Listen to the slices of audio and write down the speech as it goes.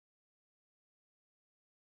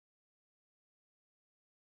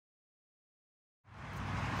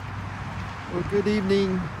Well, good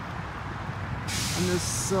evening on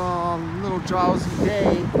this little drowsy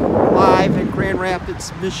day, live in Grand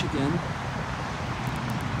Rapids, Michigan.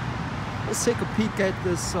 Let's take a peek at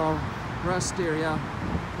this rest area.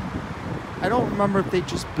 I don't remember if they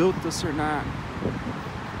just built this or not.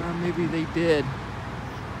 Maybe they did.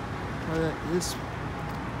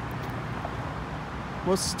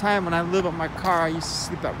 Most of the time when I live in my car, I used to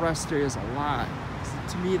sleep at rest areas a lot.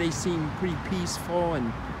 To me, they seem pretty peaceful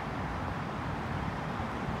and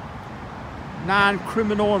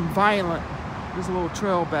non-criminal and violent. There's a little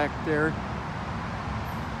trail back there.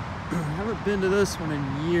 I haven't been to this one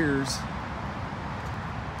in years.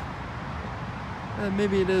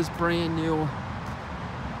 Maybe it is brand new.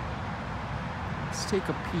 Let's take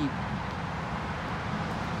a peek.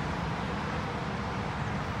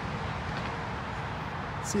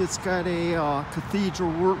 See, it's got a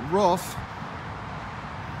cathedral roof.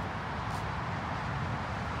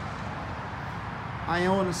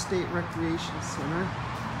 Ionia State Recreation Center.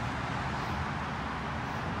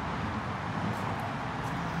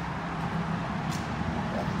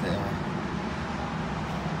 Up there.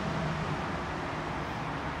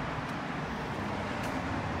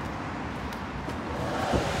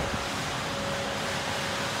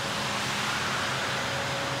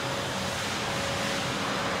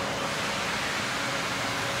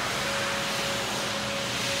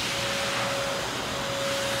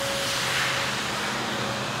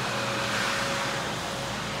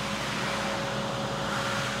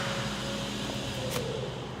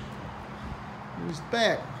 There's the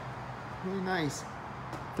back, really nice.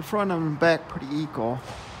 The front of the back pretty eco.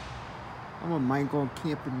 I wouldn't mind going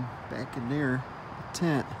camping back in there, the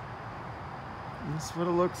tent. And this is what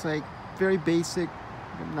it looks like. Very basic,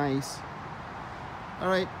 but nice. All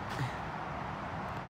right.